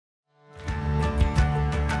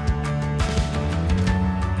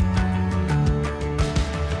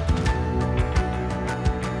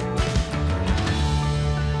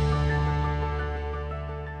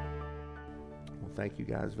you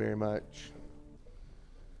guys very much.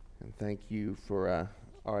 And thank you for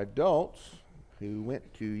our adults who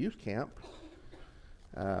went to youth camp.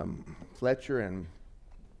 Fletcher and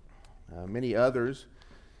many others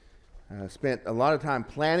spent a lot of time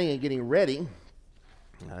planning and getting ready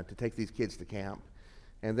to take these kids to camp.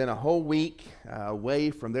 And then a whole week away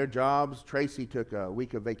from their jobs. Tracy took a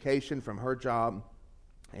week of vacation from her job.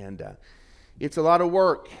 And it's a lot of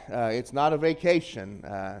work. It's not a vacation.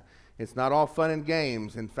 It's not all fun and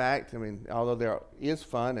games. In fact, I mean, although there is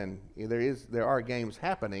fun and there are games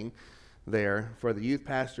happening there for the youth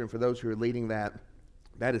pastor and for those who are leading that,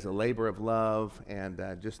 that is a labor of love. And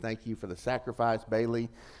just thank you for the sacrifice, Bailey.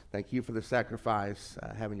 Thank you for the sacrifice,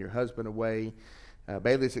 having your husband away.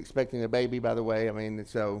 Bailey's expecting a baby, by the way. I mean,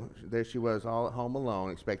 so there she was, all at home alone,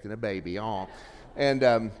 expecting a baby.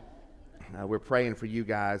 And we're praying for you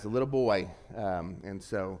guys, a little boy. And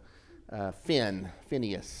so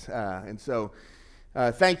Phineas. And so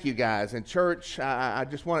thank you guys. And church, I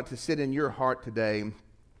just want it to sit in your heart today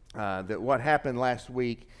that what happened last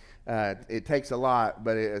week, it takes a lot,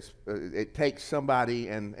 but it takes somebody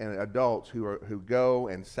and adults who go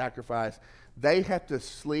and sacrifice. They have to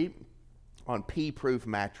sleep on pea-proof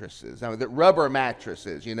mattresses, the rubber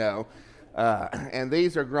mattresses, you know, and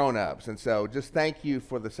these are grown-ups. And so just thank you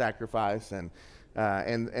for the sacrifice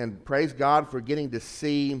and praise God for getting to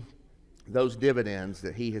see those dividends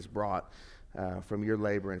that he has brought from your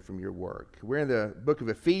labor and from your work. We're in the book of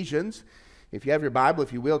Ephesians. If you have your Bible,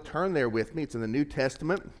 if you will, turn there with me. It's in the New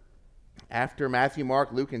Testament. After Matthew,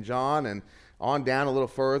 Mark, Luke, and John, and on down a little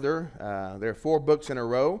further, there are 4 books in a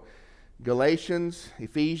row: Galatians,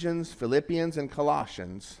 Ephesians, Philippians, and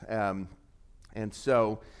Colossians. And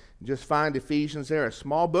so just find Ephesians there, a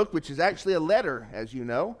small book, which is actually a letter, as you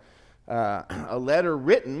know, a letter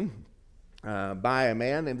written by a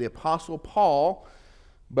man named the Apostle Paul,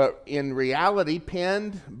 but in reality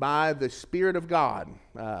penned by the Spirit of God,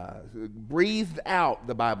 breathed out,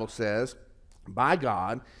 the Bible says, by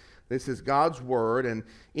God. This is God's word, and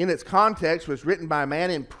in its context was written by a man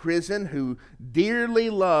in prison who dearly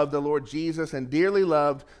loved the Lord Jesus and dearly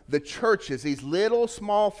loved the churches, these little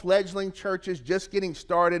small fledgling churches just getting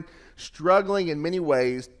started, struggling in many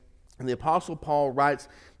ways. And the Apostle Paul writes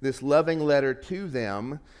this loving letter to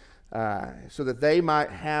them so that they might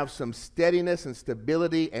have some steadiness and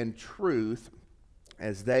stability and truth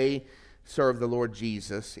as they serve the Lord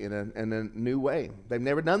Jesus in a new way. They've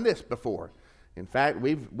never done this before. In fact,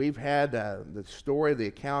 we've had the story, the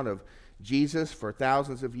account of Jesus for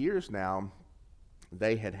thousands of years now.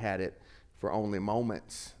 They had it for only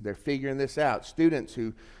moments. They're figuring this out. Students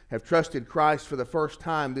who have trusted Christ for the first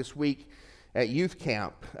time this week at youth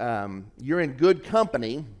camp, you're in good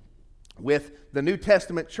company with the New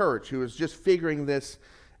Testament church who is just figuring this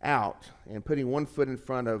out and putting one foot in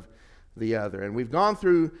front of the other. And we've gone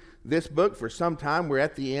through this book for some time. We're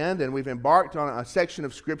at the end, and we've embarked on a section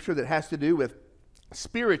of Scripture that has to do with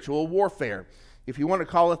spiritual warfare. If you want to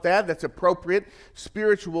call it that, that's appropriate.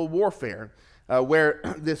 Spiritual warfare, where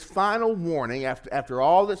this final warning, after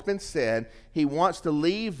all that's been said, he wants to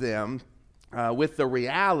leave them with the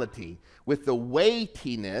reality, with the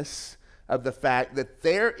weightiness of the fact that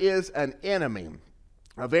there is an enemy,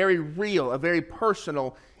 a very real, a very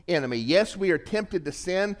personal enemy. Yes, we are tempted to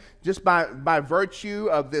sin just by virtue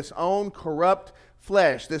of this own corrupt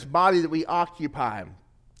flesh. This body that we occupy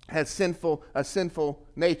has a sinful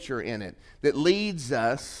nature in it that leads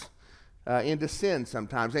us into sin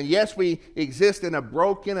sometimes. And yes, we exist in a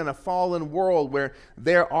broken and a fallen world where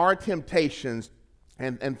there are temptations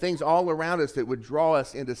and things all around us that would draw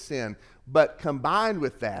us into sin. But combined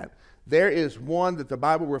with that, there is one that the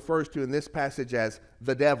Bible refers to in this passage as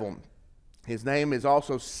the devil. His name is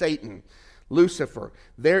also Satan, Lucifer.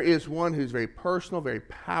 There is one who's very personal, very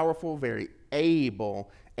powerful, very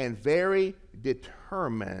able, and very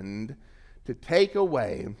determined to take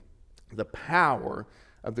away the power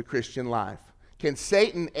of the Christian life. Can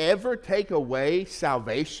Satan ever take away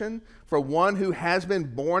salvation for one who has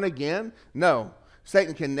been born again? No.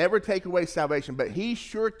 Satan can never take away salvation, but he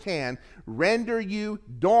sure can render you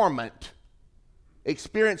dormant,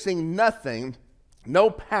 experiencing nothing,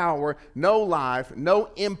 no power, no life,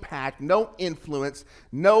 no impact, no influence,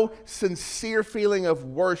 no sincere feeling of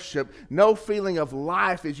worship, no feeling of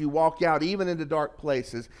life as you walk out, even into dark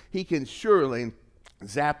places. He can surely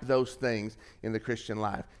zap those things in the Christian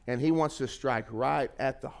life. And he wants to strike right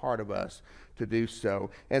at the heart of us to do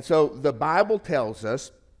so. And so the Bible tells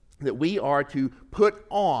us that we are to put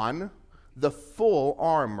on the full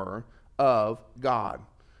armor of God.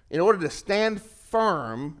 In order to stand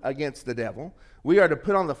firm against the devil, we are to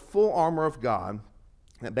put on the full armor of God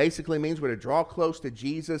That basically means we're to draw close to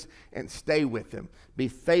Jesus and stay with him. Be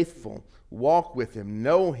faithful. Walk with him.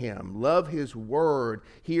 Know him. Love his word.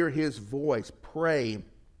 Hear his voice. Pray.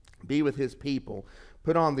 Be with his people.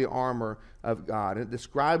 Put on the armor of God. It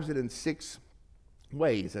describes it in 6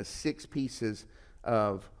 ways, as 6 pieces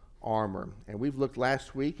of armor. And we've looked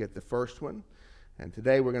last week at the first one. And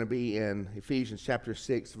today we're going to be in Ephesians chapter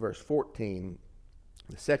 6, verse 14,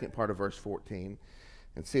 the second part of verse 14,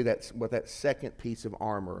 and see what that second piece of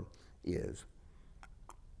armor is.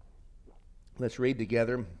 Let's read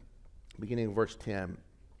together, beginning of verse 10.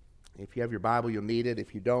 If you have your Bible, you'll need it.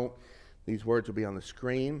 If you don't, these words will be on the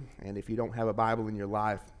screen. And if you don't have a Bible in your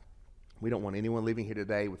life, we don't want anyone leaving here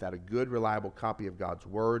today without a good, reliable copy of God's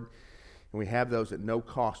Word. And we have those at no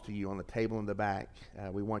cost to you on the table in the back.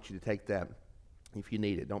 We want you to take that if you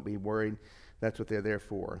need it. Don't be worried. That's what they're there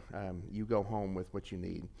for. You go home with what you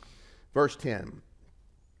need. Verse 10.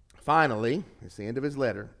 Finally, it's the end of his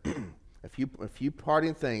letter. a few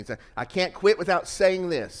parting things. I can't quit without saying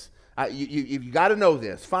this. You got to know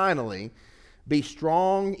this. Finally, be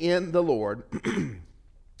strong in the Lord and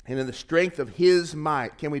in the strength of his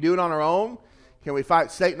might. Can we do it on our own? Can we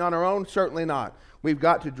fight Satan on our own? Certainly not. We've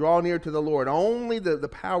got to draw near to the Lord. Only the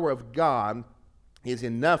power of God is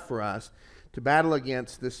enough for us to battle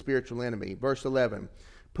against this spiritual enemy. Verse 11,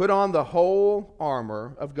 put on the whole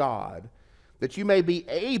armor of God, that you may be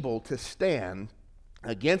able to stand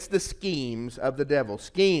against the schemes of the devil.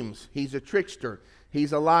 Schemes, he's a trickster,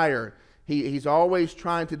 he's a liar, he's always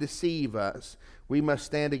trying to deceive us. We must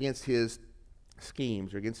stand against his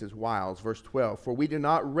schemes, or against his wiles. Verse 12, for we do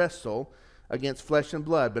not wrestle against flesh and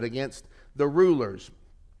blood, but against the rulers.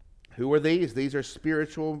 Who are these? These are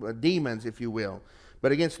spiritual demons, if you will.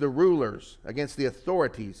 But against the rulers, against the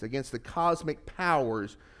authorities, against the cosmic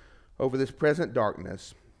powers over this present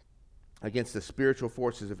darkness, against the spiritual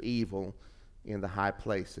forces of evil in the high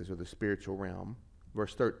places, or the spiritual realm.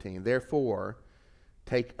 Verse 13, therefore,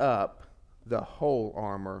 take up the whole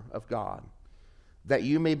armor of God, that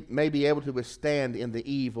you may be able to withstand in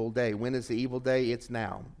the evil day. When is the evil day? It's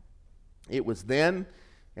now. It was then,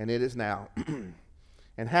 and it is now.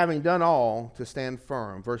 And having done all, to stand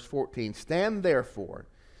firm. Verse 14, stand therefore,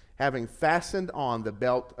 having fastened on the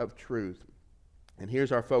belt of truth. And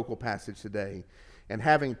here's our focal passage today. And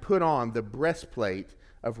having put on the breastplate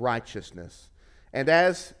of righteousness. And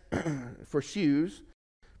as for shoes,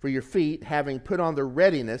 for your feet, having put on the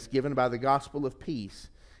readiness given by the gospel of peace.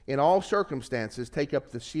 In all circumstances, take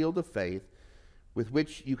up the shield of faith, with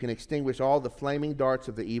which you can extinguish all the flaming darts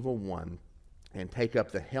of the evil one, and take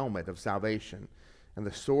up the helmet of salvation, and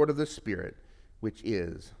the sword of the Spirit, which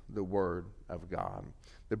is the Word of God.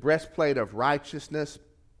 The breastplate of righteousness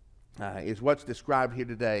is what's described here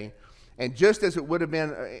today. And just as it would have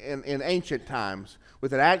been in ancient times,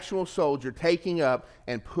 with an actual soldier taking up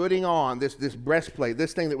and putting on this breastplate,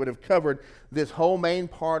 this thing that would have covered this whole main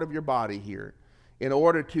part of your body here, in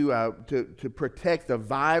order to protect the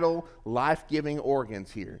vital, life-giving organs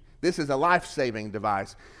here. This is a life-saving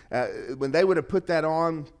device. When they would have put that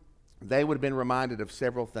on, they would have been reminded of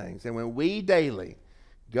several things. And when we daily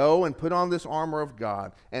go and put on this armor of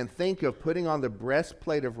God and think of putting on the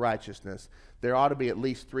breastplate of righteousness, there ought to be at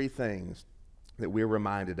least 3 things that we're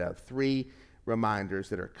reminded of. 3 reminders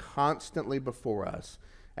that are constantly before us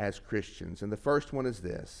as Christians. And the first one is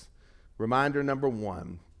this. Reminder number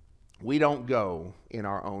 1, we don't go in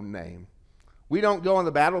our own name. We don't go on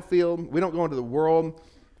the battlefield. We don't go into the world.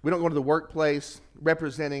 We don't go to the workplace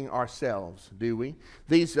representing ourselves, do we?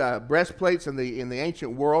 These breastplates in the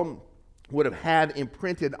ancient world would have had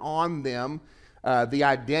imprinted on them the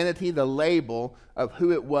identity, the label of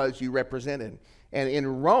who it was you represented. And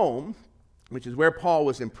in Rome, which is where Paul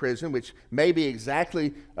was in prison, which may be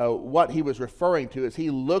exactly what he was referring to as he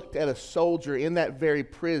looked at a soldier in that very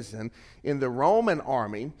prison. In the Roman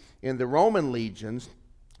army, in the Roman legions,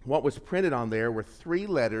 what was printed on there were 3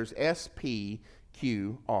 letters, SPQR.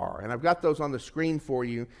 And I've got those on the screen for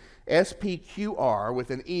you. SPQR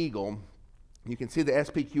with an eagle. You can see the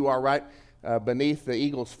SPQR right beneath the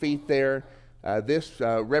eagle's feet there. This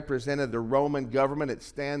represented the Roman government. It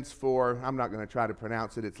stands for, I'm not going to try to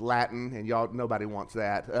pronounce it, it's Latin, and nobody wants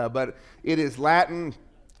that. But it is Latin,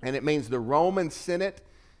 and it means the Roman Senate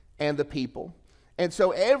and the people. And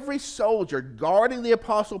so every soldier guarding the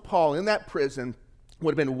Apostle Paul in that prison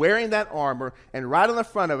would have been wearing that armor, and right on the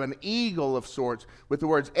front of an eagle of sorts with the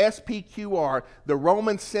words SPQR, the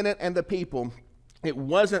Roman Senate and the people. It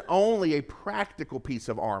wasn't only a practical piece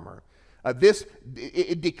of armor.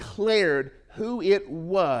 It declared who it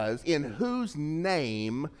was, in whose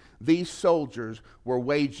name these soldiers were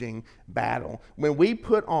waging battle. When we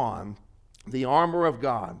put on the armor of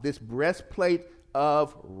God, this breastplate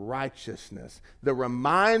of righteousness. The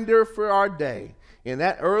reminder for our day in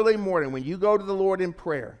that early morning when you go to the Lord in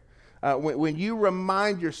prayer, when you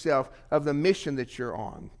remind yourself of the mission that you're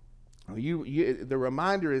on, the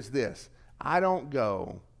reminder is this: I don't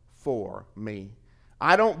go for me.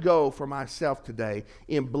 I don't go for myself today.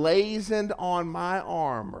 Emblazoned on my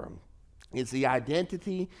armor is the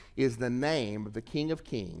identity, is the name of the King of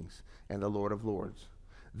Kings and the Lord of Lords.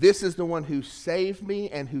 This is the one who saved me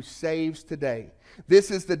and who saves today. This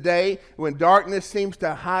is the day when darkness seems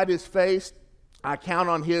to hide his face. I count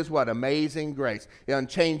on his what? Amazing grace,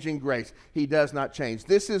 unchanging grace. He does not change.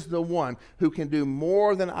 This is the one who can do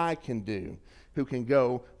more than I can do, who can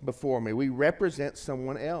go before me. We represent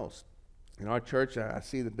someone else. In our church, I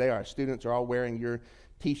see that our students are all wearing your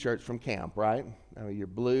T-shirts from camp, right? You're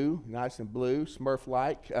blue, nice and blue,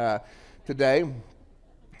 Smurf-like today.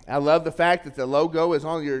 I love the fact that the logo is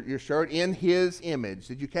on your shirt, in his image.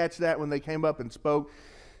 Did you catch that when they came up and spoke?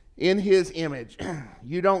 In his image.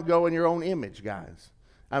 You don't go in your own image, guys.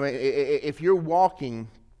 I mean, if you're walking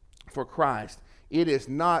for Christ, it is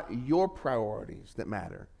not your priorities that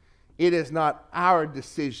matter. It is not our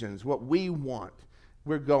decisions, what we want.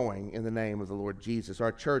 We're going in the name of the Lord Jesus.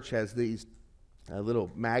 Our church has these little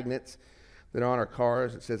magnets that are on our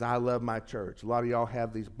cars. It says, I love my church. A lot of y'all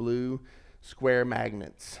have these blue square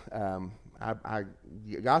magnets. I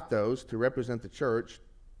got those to represent the church,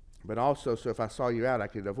 but also so if I saw you out, I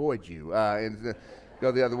could avoid you and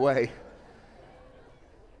go the other way.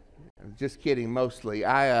 Just kidding, mostly.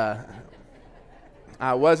 I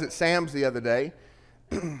was at Sam's the other day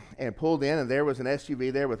and pulled in, and there was an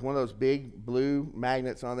SUV there with one of those big blue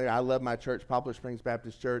magnets on there. I love my church, Poplar Springs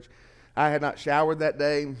Baptist Church. I had not showered that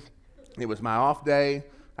day. It was my off day.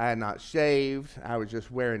 I had not shaved. I was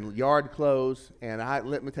just wearing yard clothes. And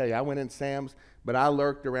let me tell you, I went in Sam's, but I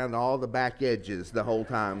lurked around all the back edges the whole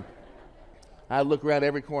time. I looked around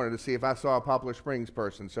every corner to see if I saw a Poplar Springs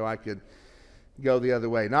person so I could go the other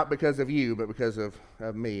way. Not because of you, but because of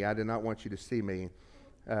me. I did not want you to see me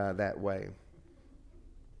that way.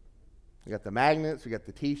 We got the magnets, we got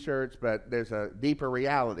the T-shirts, but there's a deeper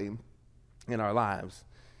reality in our lives.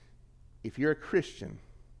 If you're a Christian,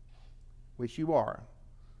 which you are,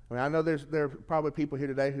 I mean, I know there are probably people here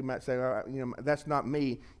today who might say, that's not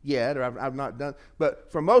me yet, or I've not done,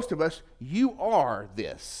 but for most of us, you are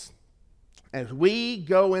this. As we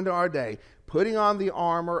go into our day, putting on the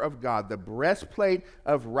armor of God, the breastplate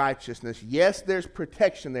of righteousness. Yes, there's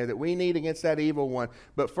protection there that we need against that evil one.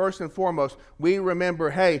 But first and foremost, we remember,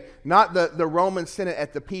 hey, not the Roman Senate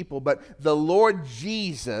at the people, but the Lord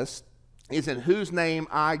Jesus is in whose name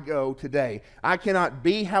I go today. I cannot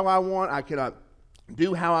be how I want. I cannot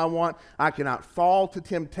do how I want. I cannot fall to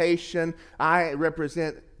temptation. I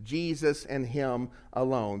represent Jesus and him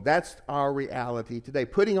alone. That's our reality today.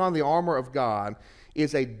 Putting on the armor of God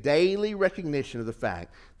is a daily recognition of the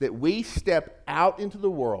fact that we step out into the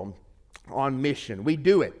world on mission. We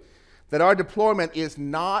do it. That our deployment is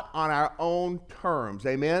not on our own terms.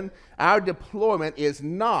 Amen? Our deployment is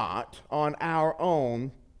not on our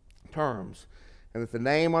own terms. And that the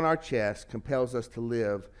name on our chest compels us to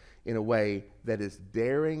live in a way that is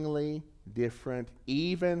daringly different,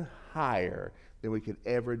 even higher than we could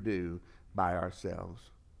ever do by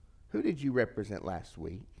ourselves. Who did you represent last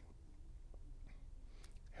week?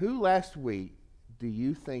 Who last week do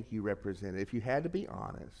you think you represented? If you had to be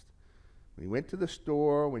honest, when you went to the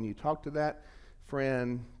store, when you talked to that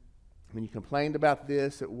friend, when you complained about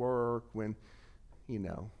this at work, when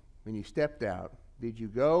you stepped out, did you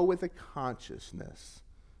go with a consciousness,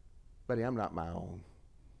 buddy, I'm not my own.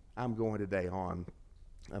 I'm going today on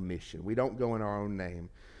a mission. We don't go in our own name.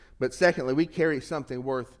 But secondly, we carry something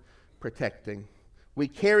worth protecting. We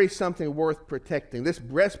carry something worth protecting. This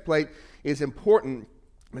breastplate is important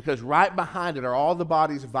because right behind it are all the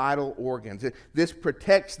body's vital organs. This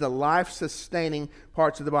protects the life-sustaining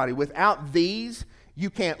parts of the body. Without these, you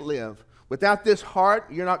can't live. Without this heart,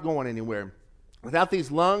 you're not going anywhere. Without these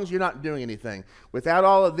lungs, you're not doing anything. Without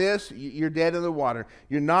all of this, you're dead in the water.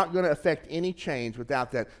 You're not going to affect any change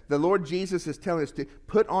without that. The Lord Jesus is telling us to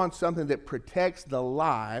put on something that protects the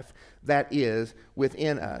life that is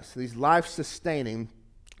within us. These life-sustaining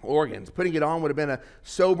organs. Putting it on would have been a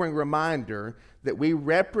sobering reminder that we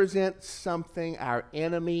represent something our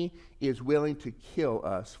enemy is willing to kill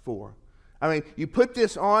us for. I mean, you put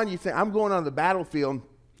this on, you think, I'm going on the battlefield,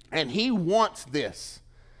 and he wants this.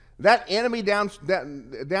 That enemy down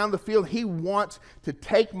the field, he wants to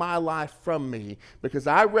take my life from me because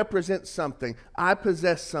I represent something, I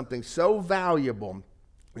possess something so valuable,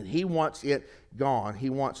 and he wants it gone.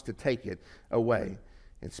 He wants to take it away.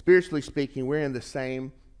 And spiritually speaking, we're in the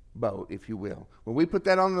same boat, if you will. When we put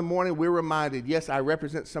that on in the morning, we're reminded, yes, I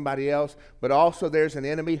represent somebody else, but also there's an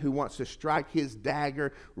enemy who wants to strike his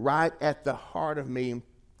dagger right at the heart of me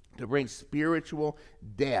to bring spiritual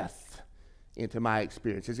death into my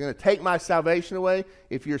experience. He's going to take my salvation away.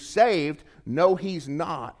 If you're saved, no, he's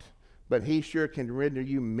not, but he sure can render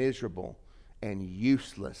you miserable and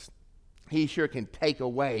useless. He sure can take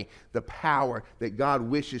away the power that God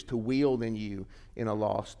wishes to wield in you in a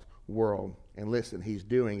lost world. And listen, he's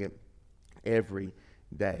doing it every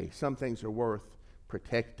day. Some things are worth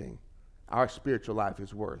protecting. Our spiritual life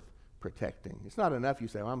is worth protecting. It's not enough you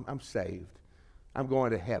say, well, I'm saved. I'm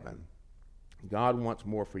going to heaven. God wants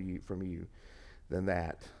more from you than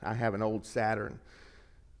that. I have an old Saturn,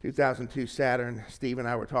 2002 Saturn. Steve and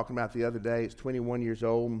I were talking about the other day. It's 21 years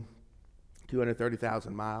old,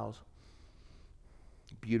 230,000 miles.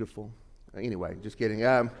 Beautiful. Anyway, just kidding.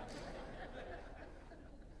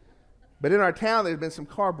 But in our town, there's been some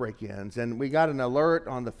car break-ins, and we got an alert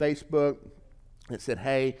on the Facebook that said,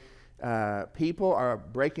 hey, people are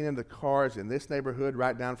breaking into cars in this neighborhood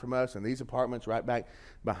right down from us and these apartments right back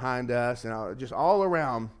behind us, and just all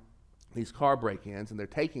around these car break-ins, and they're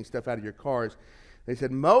taking stuff out of your cars. They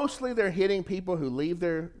said mostly they're hitting people who leave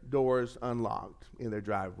their doors unlocked in their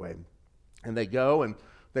driveway. And they go and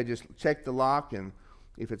they just check the lock, and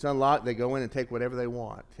if it's unlocked, they go in and take whatever they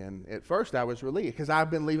want. And at first I was relieved because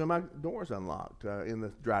I've been leaving my doors unlocked in the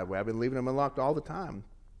driveway. I've been leaving them unlocked all the time.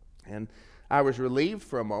 And I was relieved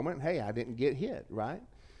for a moment. Hey, I didn't get hit, right?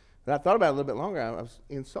 But I thought about it a little bit longer. I was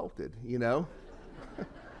insulted, you know.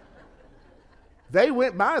 They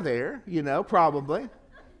went by there, you know, probably,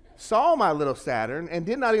 saw my little Saturn, and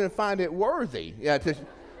did not even find it worthy. They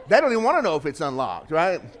don't even want to know if it's unlocked,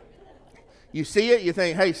 right? You see it, you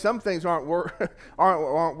think, hey, some things aren't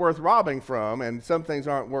worth robbing from, and some things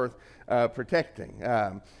aren't worth protecting.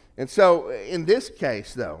 And so in this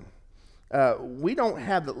case, though, we don't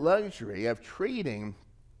have the luxury of treating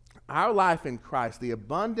our life in Christ, the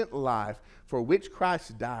abundant life for which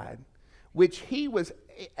Christ died, which he was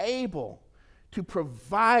able to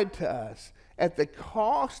provide to us at the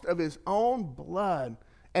cost of his own blood.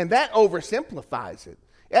 And that oversimplifies it.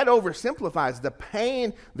 That oversimplifies the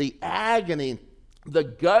pain, the agony, the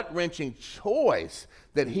gut-wrenching choice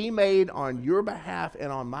that he made on your behalf and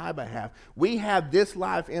on my behalf. We have this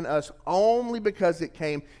life in us only because it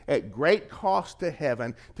came at great cost to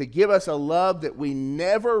heaven to give us a love that we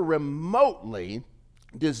never remotely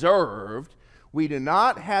deserved. We do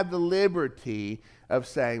not have the liberty of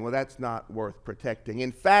saying, well, that's not worth protecting.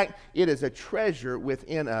 In fact, it is a treasure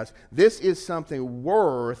within us. This is something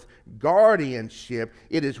worth guardianship.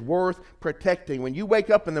 It is worth protecting. When you wake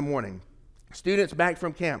up in the morning, students back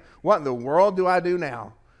from camp, what in the world do I do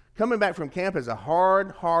now? Coming back from camp is a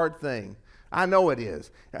hard thing. I know it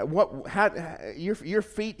is. Your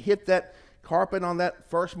feet hit that carpet on that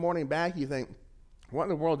first morning back, you think, what in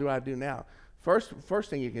the world do I do now? First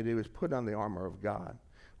thing you can do is put on the armor of God.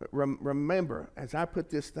 But remember, as I put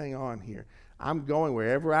this thing on here, I'm going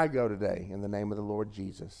wherever I go today in the name of the Lord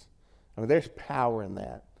Jesus. I mean, there's power in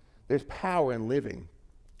that. There's power in living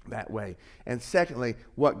that way. And secondly,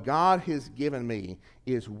 what God has given me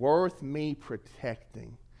is worth me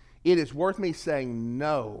protecting. It is worth me saying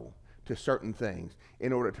no to certain things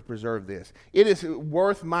in order to preserve this. It is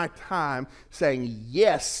worth my time saying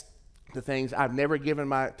yes to things I've never given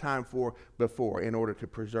my time for before in order to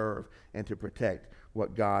preserve and to protect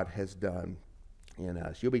what God has done in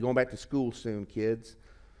us. You'll be going back to school soon, kids,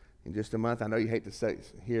 in just a month. I know you hate to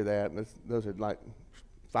hear that. Those are like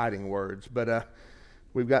fighting words, but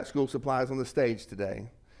we've got school supplies on the stage today.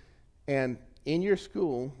 And in your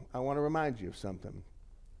school, I want to remind you of something.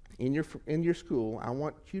 In your school, I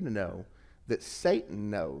want you to know that Satan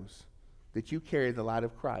knows that you carry the light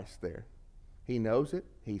of Christ there. He knows it.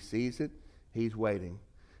 He sees it. He's waiting.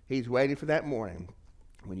 He's waiting for that morning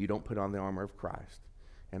when you don't put on the armor of Christ.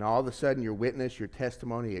 And all of a sudden, your witness, your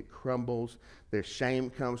testimony, it crumbles. Their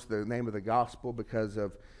shame comes to the name of the gospel because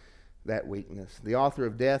of that weakness. The author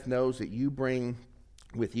of death knows that you bring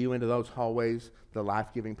with you into those hallways the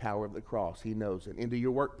life-giving power of the cross. He knows it. Into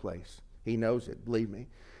your workplace. He knows it. Believe me.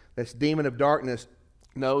 This demon of darkness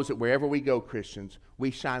knows that wherever we go, Christians,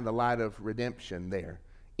 we shine the light of redemption there.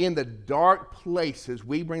 In the dark places,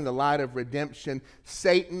 we bring the light of redemption.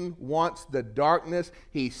 Satan wants the darkness.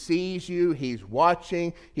 He sees you. He's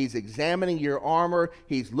watching. He's examining your armor.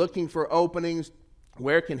 He's looking for openings.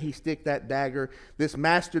 Where can he stick that dagger? This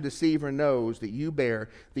master deceiver knows that you bear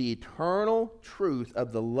the eternal truth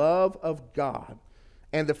of the love of God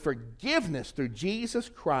and the forgiveness through Jesus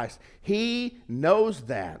Christ. He knows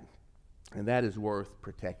that, and that is worth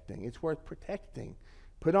protecting. It's worth protecting.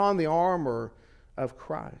 Put on the armor of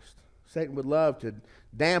Christ. Satan would love to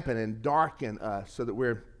dampen and darken us so that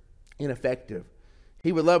we're ineffective.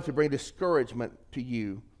 He would love to bring discouragement to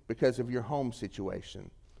you because of your home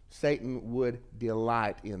situation. Satan would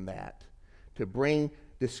delight in that, to bring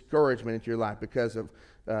discouragement into your life because of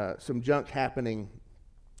some junk happening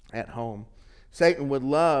at home. Satan would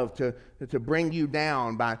love to bring you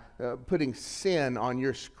down by putting sin on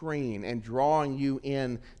your screen and drawing you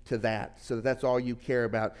into that so that that's all you care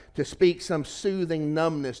about. To speak some soothing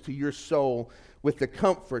numbness to your soul with the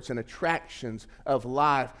comforts and attractions of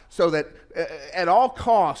life so that at all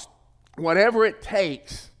costs, whatever it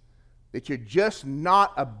takes, that you're just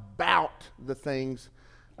not about the things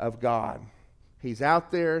of God. He's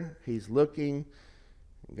out there. He's looking.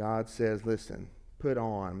 God says, listen, put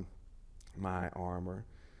on my armor.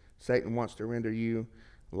 Satan wants to render you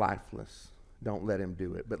lifeless. Don't let him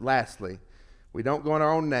do it. But lastly, we don't go in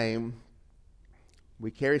our own name. We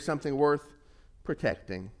carry something worth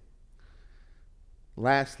protecting.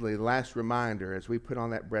 Lastly, the last reminder as we put on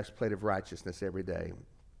that breastplate of righteousness every day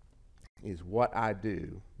is what I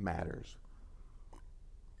do matters.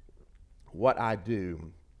 What I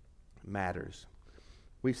do matters.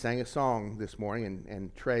 We sang a song this morning,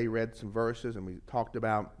 and Trey read some verses, and we talked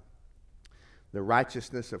about the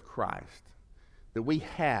righteousness of Christ, that we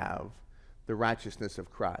have the righteousness of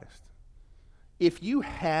Christ. If you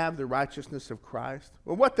have the righteousness of Christ,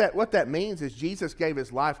 well, what that means is Jesus gave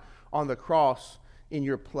his life on the cross in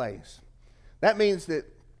your place. That means that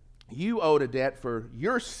you owed a debt for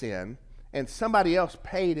your sin, and somebody else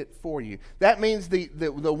paid it for you. That means the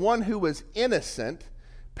one who was innocent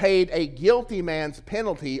paid a guilty man's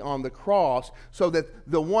penalty on the cross so that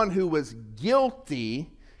the one who was guilty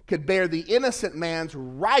could bear the innocent man's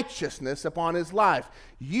righteousness upon his life.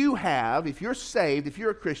 You have, if you're saved, if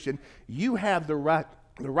you're a Christian, you have the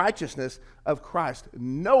righteousness of Christ.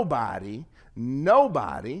 Nobody,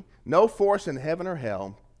 no force in heaven or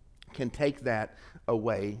hell can take that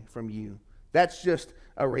away from you. That's just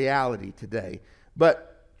a reality today.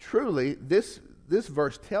 But truly, this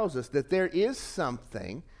verse tells us that there is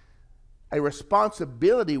something, a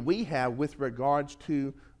responsibility we have with regards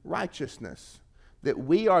to righteousness that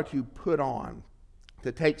we are to put on,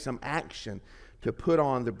 to take some action, to put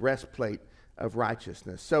on the breastplate of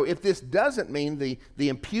righteousness. So if this doesn't mean the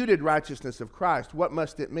imputed righteousness of Christ, what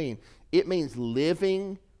must it mean? It means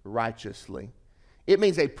living righteously. It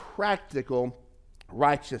means a practical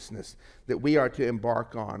righteousness that we are to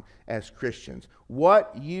embark on as Christians.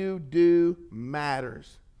 What you do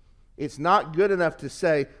matters. It's not good enough to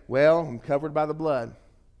say, well, I'm covered by the blood.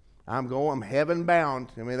 I'm heaven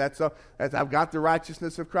bound. I mean, I've got the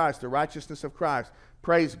righteousness of Christ, the righteousness of Christ.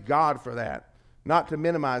 Praise God for that. Not to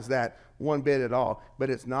minimize that one bit at all, but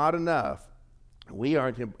it's not enough. We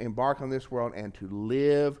are to embark on this world and to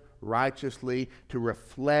live righteously, to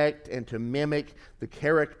reflect and to mimic the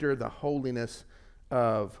character, the holiness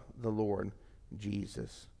of the Lord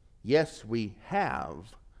Jesus. Yes, we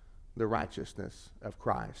have the righteousness of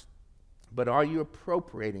Christ, but are you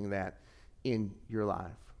appropriating that in your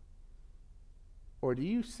life? Or do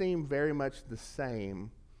you seem very much the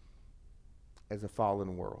same as a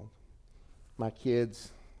fallen world? My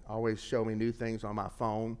kids always show me new things on my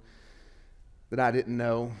phone that I didn't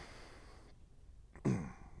know.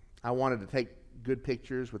 I wanted to take good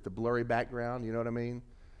pictures with the blurry background, you know what I mean?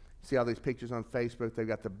 See all these pictures on Facebook, they've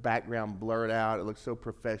got the background blurred out. It looks so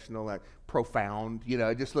professional, like profound. You know,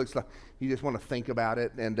 it just looks like you just want to think about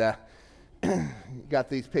it. And got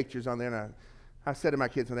these pictures on there, and I said to my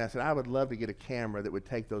kids one day, I said, I would love to get a camera that would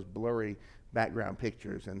take those blurry background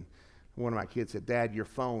pictures. And one of my kids said, Dad, your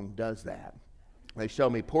phone does that. They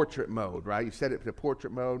showed me portrait mode, right? You set it to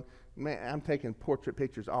portrait mode. Man, I'm taking portrait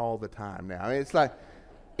pictures all the time now. I mean, it's like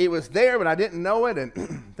it was there, but I didn't know it.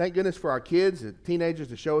 And thank goodness for our kids, the teenagers,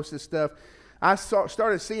 to show us this stuff. I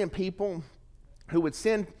started seeing people who would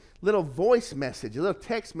send little voice messages, little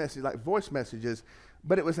text messages, like voice messages,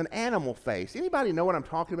 but it was an animal face. Anybody know what I'm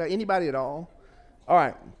talking about? Anybody at all? All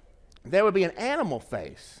right, there would be an animal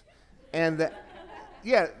face, and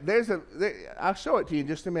yeah, I'll show it to you in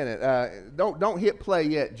just a minute. Don't hit play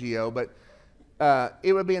yet, Gio, but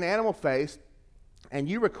it would be an animal face, and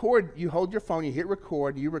you hold your phone, you hit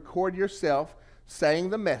record, you record yourself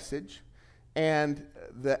saying the message, and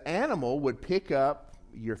the animal would pick up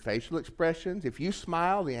your facial expressions. If you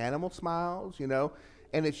smile, the animal smiles, you know,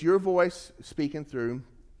 and it's your voice speaking through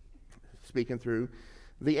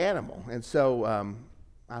the animal. And so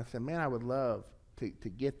I said, man, I would love to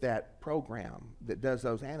get that program that does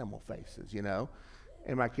those animal faces, you know.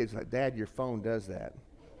 And my kid's like, Dad, your phone does that.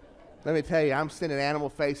 Let me tell you, I'm sending animal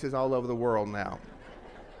faces all over the world now.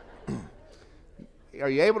 Are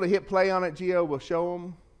you able to hit play on it, Gio? We'll show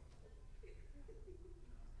them.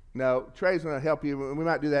 No, Trey's going to help you. We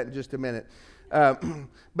might do that in just a minute.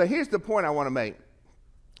 But here's the point I want to make.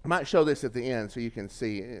 I might show this at the end so you can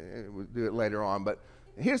see. We'll do it later on. But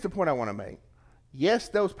here's the point I want to make. Yes,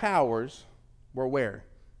 those powers were where?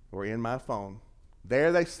 Were in my phone.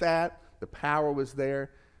 There they sat. The power was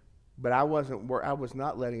there. But I was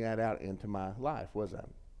not letting that out into my life, was I?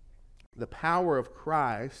 The power of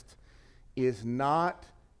Christ is not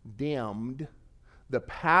dimmed. The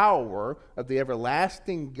power of the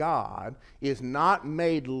everlasting God is not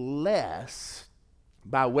made less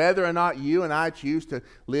by whether or not you and I choose to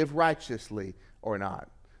live righteously or not.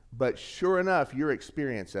 But sure enough, your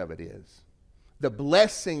experience of it is. The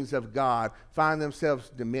blessings of God find themselves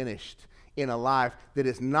diminished in a life that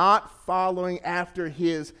is not following after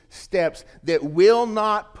his steps, that will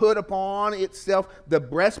not put upon itself the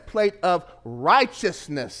breastplate of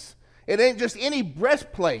righteousness. It ain't just any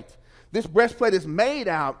breastplate. This breastplate is made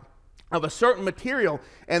out of a certain material,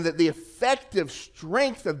 and that the effective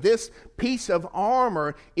strength of this piece of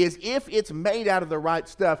armor is if it's made out of the right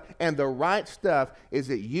stuff. And the right stuff is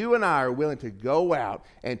that you and I are willing to go out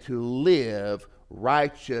and to live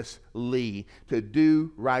righteously, to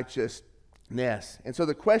do righteousness. And so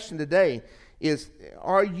the question today is,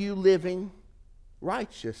 are you living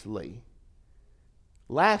righteously?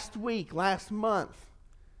 Last week, last month,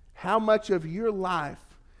 how much of your life,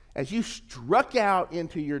 as you struck out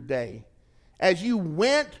into your day, as you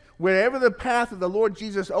went wherever the path of the Lord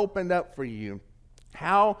Jesus opened up for you,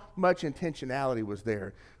 how much intentionality was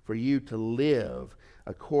there for you to live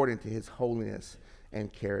according to his holiness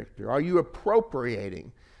and character? Are you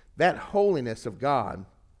appropriating that holiness of God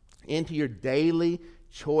into your daily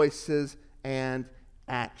choices and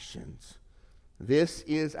actions? This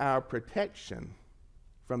is our protection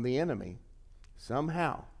from the enemy.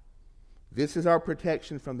 Somehow, this is our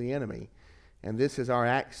protection from the enemy, and this is our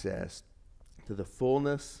access to the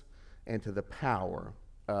fullness and to the power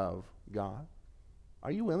of God.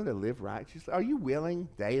 Are you willing to live righteously? Are you willing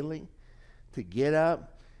daily to get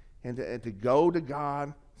up and to go to God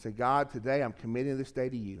and say, God, today I'm committing this day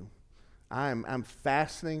to you. I'm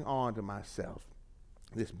fastening on to myself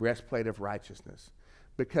this breastplate of righteousness,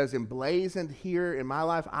 because emblazoned here in my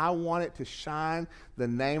life, I want it to shine the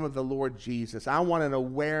name of the Lord Jesus. I want an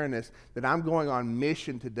awareness that I'm going on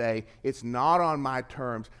mission today. It's not on my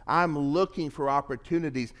terms. I'm looking for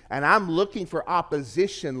opportunities, and I'm looking for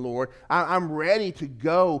opposition, Lord. I'm ready to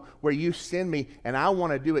go where you send me, and I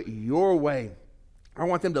want to do it your way. I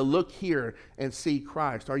want them to look here and see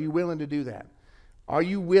Christ. Are you willing to do that? Are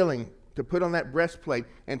you willing to put on that breastplate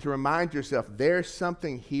and to remind yourself there's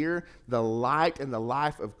something here, the light and the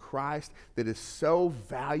life of Christ, that is so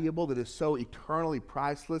valuable, that is so eternally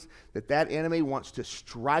priceless, that enemy wants to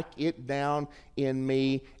strike it down in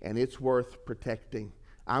me, and it's worth protecting.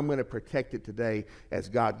 I'm going to protect it today as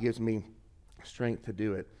God gives me strength to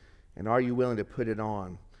do it. And are you willing to put it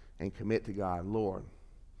on and commit to God? Lord,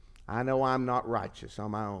 I know I'm not righteous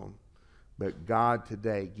on my own, but God,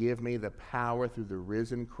 today, give me the power through the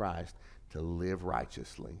risen Christ to live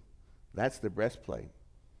righteously. That's the breastplate.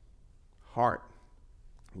 Heart,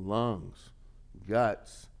 lungs,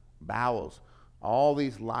 guts, bowels, all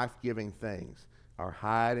these life-giving things are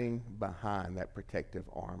hiding behind that protective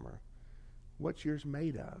armor. What's yours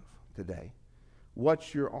made of today?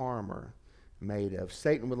 What's your armor made of?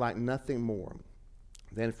 Satan would like nothing more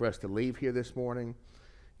than for us to leave here this morning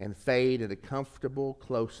and fade into comfortable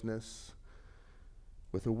closeness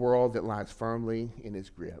with a world that lies firmly in his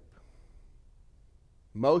grip.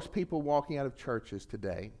 Most people walking out of churches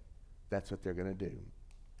today, that's what they're going to do.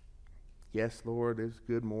 Yes, Lord, it's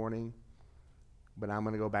good morning, but I'm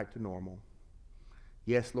going to go back to normal.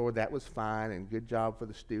 Yes, Lord, that was fine and good job for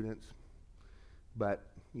the students, but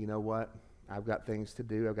you know what? I've got things to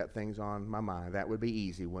do. I've got things on my mind. That would be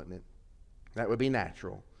easy, wouldn't it? That would be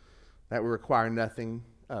natural. That would require nothing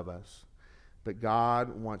of us. But God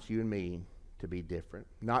wants you and me to be different.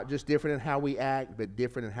 Not just different in how we act, but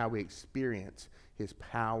different in how we experience his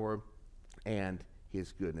power and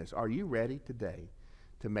his goodness. Are you ready today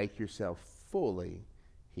to make yourself fully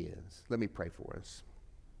his? Let me pray for us.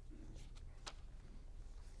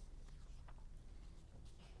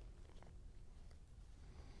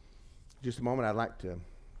 Just a moment, I'd like to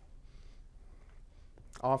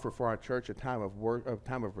offer for our church a time of work, a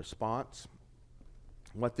time of response.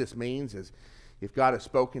 What this means is, if God has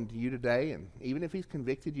spoken to you today, and even if he's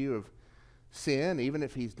convicted you of sin, even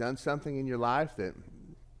if he's done something in your life that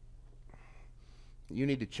you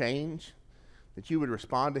need to change, that you would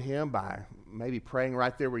respond to him by maybe praying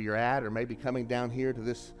right there where you're at, or maybe coming down here to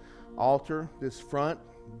this altar, this front,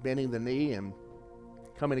 bending the knee and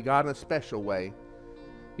coming to God in a special way.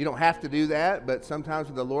 You don't have to do that, but sometimes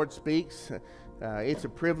when the Lord speaks, it's a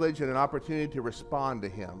privilege and an opportunity to respond to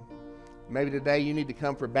Him. Maybe today you need to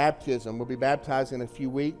come for baptism. We'll be baptized in a few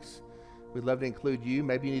weeks. We'd love to include you.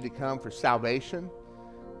 Maybe you need to come for salvation.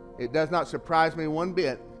 It does not surprise me one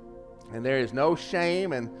bit, and there is no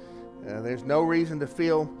shame, and there's no reason to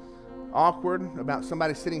feel awkward about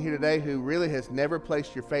somebody sitting here today who really has never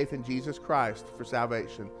placed your faith in Jesus Christ for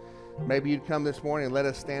salvation. Maybe you'd come this morning and let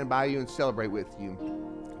us stand by you and celebrate with you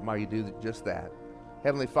while you do just that.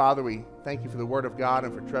 Heavenly Father, we thank you for the Word of God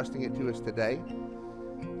and for trusting it to us today.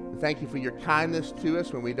 We thank you for your kindness to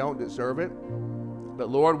us when we don't deserve it. But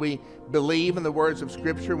Lord, we believe in the words of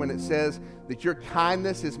Scripture when it says that your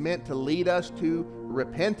kindness is meant to lead us to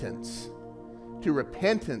repentance. To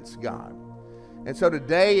repentance, God. And so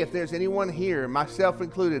today, if there's anyone here, myself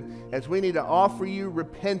included, as we need to offer you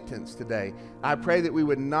repentance today, I pray that we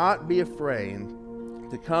would not be afraid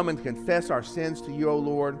to come and confess our sins to you, O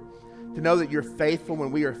Lord, to know that you're faithful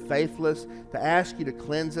when we are faithless, to ask you to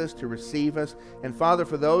cleanse us, to receive us. And Father,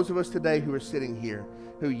 for those of us today who are sitting here,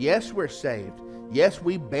 who, yes, we're saved. Yes,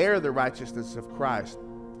 we bear the righteousness of Christ.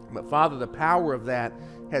 But Father, the power of that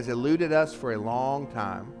has eluded us for a long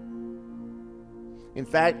time. In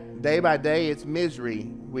fact, day by day, it's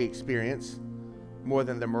misery we experience more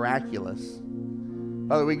than the miraculous.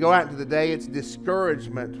 Father, we go out into the day, it's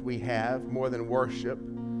discouragement we have more than worship.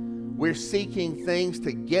 We're seeking things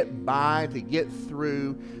to get by, to get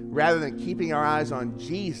through, rather than keeping our eyes on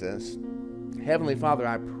Jesus. Heavenly Father,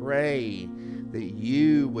 I pray that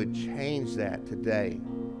you would change that today.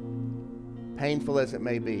 Painful as it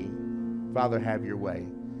may be, Father, have your way.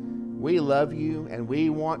 We love you, and we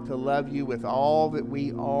want to love you with all that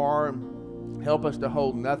we are. Help us to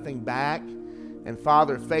hold nothing back. And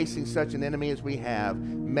Father, facing such an enemy as we have,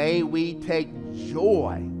 may we take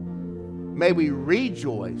joy. May we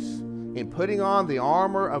rejoice in putting on the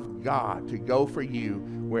armor of God to go for you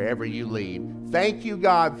wherever you lead. Thank you,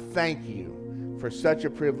 God. Thank you for such a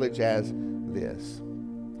privilege as this.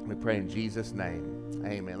 We pray in Jesus' name.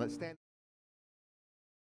 Amen. Let's stand.